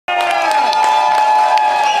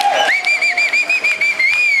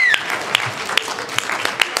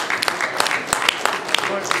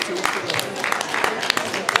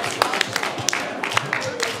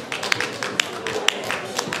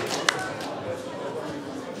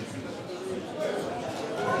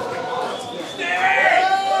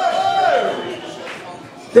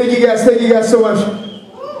Thank you guys so much.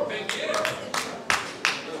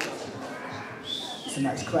 It's a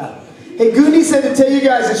nice crowd. Hey, Goonie said to tell you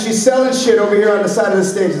guys that she's selling shit over here on the side of the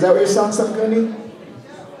stage. Is that what you're selling something, Goonie?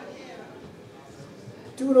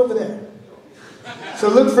 Do it over there. So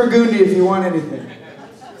look for Goonie if you want anything.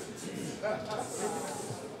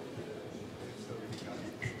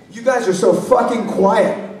 You guys are so fucking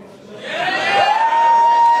quiet.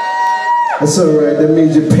 That's alright, that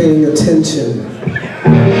means you're paying attention.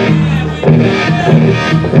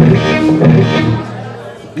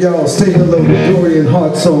 Y'all say hello to Dorian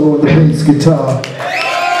Hart song on the bass guitar.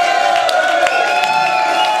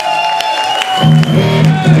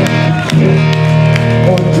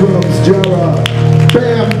 On drums, Jara.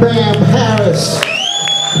 Bam Bam Harris.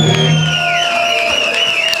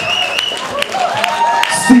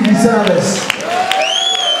 Stevie Salas.